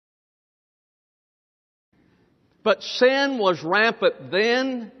But sin was rampant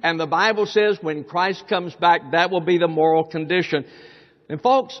then, and the Bible says when Christ comes back, that will be the moral condition. And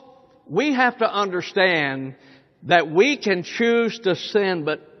folks, we have to understand that we can choose to sin,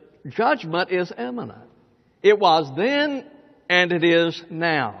 but judgment is imminent. It was then, and it is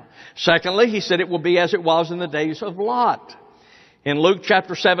now. Secondly, he said it will be as it was in the days of Lot. In Luke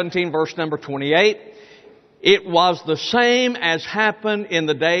chapter 17, verse number 28, it was the same as happened in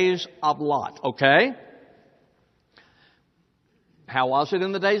the days of Lot. Okay? How was it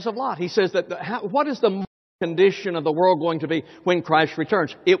in the days of Lot? He says that what is the condition of the world going to be when Christ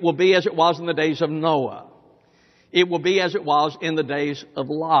returns? It will be as it was in the days of Noah. It will be as it was in the days of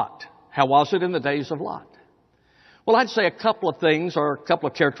Lot. How was it in the days of Lot? Well, I'd say a couple of things, or a couple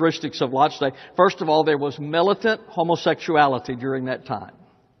of characteristics of Lot's day. First of all, there was militant homosexuality during that time.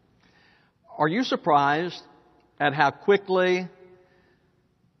 Are you surprised at how quickly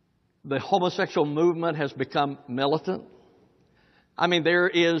the homosexual movement has become militant? I mean, there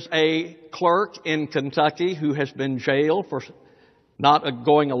is a clerk in Kentucky who has been jailed for not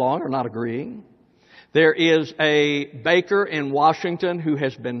going along or not agreeing. There is a baker in Washington who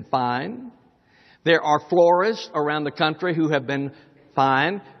has been fined. There are florists around the country who have been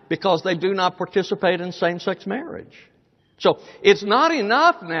fined because they do not participate in same-sex marriage. So it's not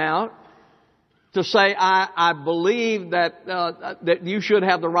enough now to say, I believe that you should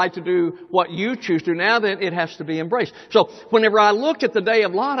have the right to do what you choose to. Now then, it has to be embraced. So whenever I look at the day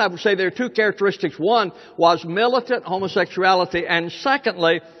of Lot, I would say there are two characteristics. One was militant homosexuality, and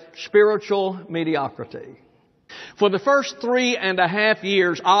secondly, spiritual mediocrity. For the first 3.5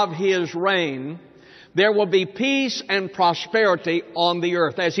 years of his reign, there will be peace and prosperity on the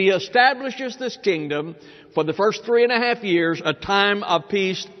earth. As he establishes this kingdom, for the first 3.5 years, a time of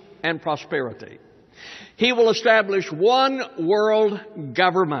peace and prosperity. He will establish one world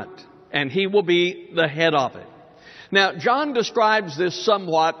government, and he will be the head of it. Now, John describes this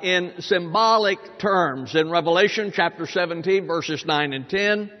somewhat in symbolic terms. In Revelation chapter 17, verses 9 and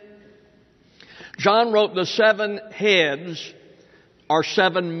 10, John wrote the 7 heads are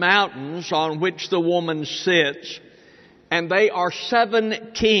 7 mountains on which the woman sits, and they are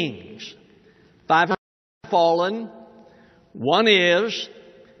 7 kings. 5 have fallen, 1 is,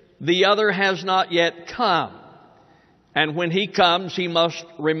 the other has not yet come. And when he comes, he must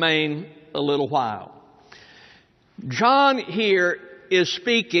remain a little while. John here is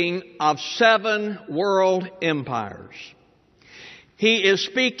speaking of 7 world empires. He is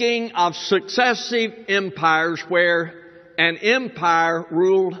speaking of successive empires where an empire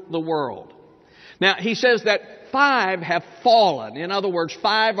ruled the world. Now, he says that 5 have fallen. In other words,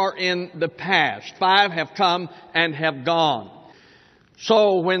 5 are in the past. 5 have come and have gone.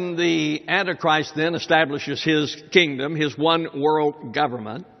 So when the Antichrist then establishes his kingdom, his one world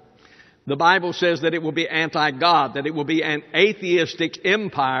government, the Bible says that it will be anti-God, that it will be an atheistic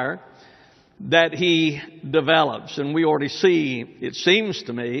empire that he develops. And we already see, it seems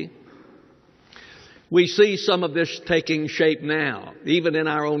to me, we see some of this taking shape now, even in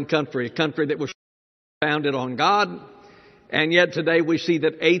our own country, a country that was founded on God. And yet today we see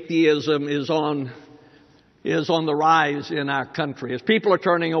that atheism is on the rise in our country. As people are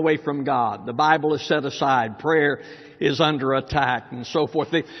turning away from God, the Bible is set aside, prayer is under attack, and so forth.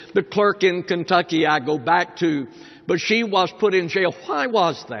 The clerk in Kentucky I go back to, but she was put in jail. Why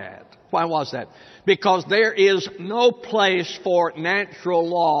was that? Why was that? Because there is no place for natural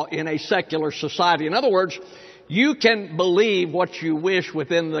law in a secular society. In other words, you can believe what you wish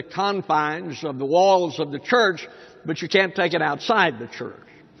within the confines of the walls of the church, but you can't take it outside the church.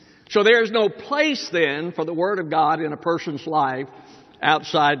 So there is no place then for the Word of God in a person's life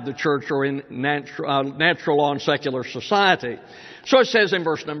outside the church or in natural law and secular society. So it says in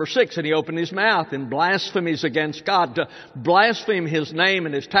verse number 6, and he opened his mouth in blasphemies against God, to blaspheme his name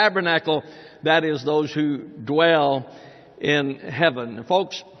and his tabernacle, that is, those who dwell in heaven. And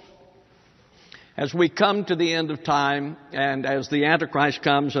folks, as we come to the end of time and as the Antichrist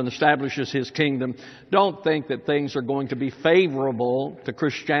comes and establishes his kingdom, don't think that things are going to be favorable to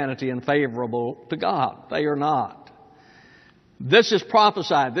Christianity and favorable to God. They are not. This is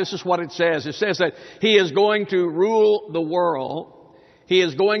prophesied. This is what it says. It says that he is going to rule the world. He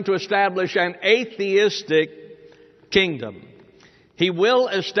is going to establish an atheistic kingdom. He will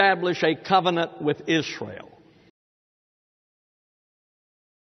establish a covenant with Israel.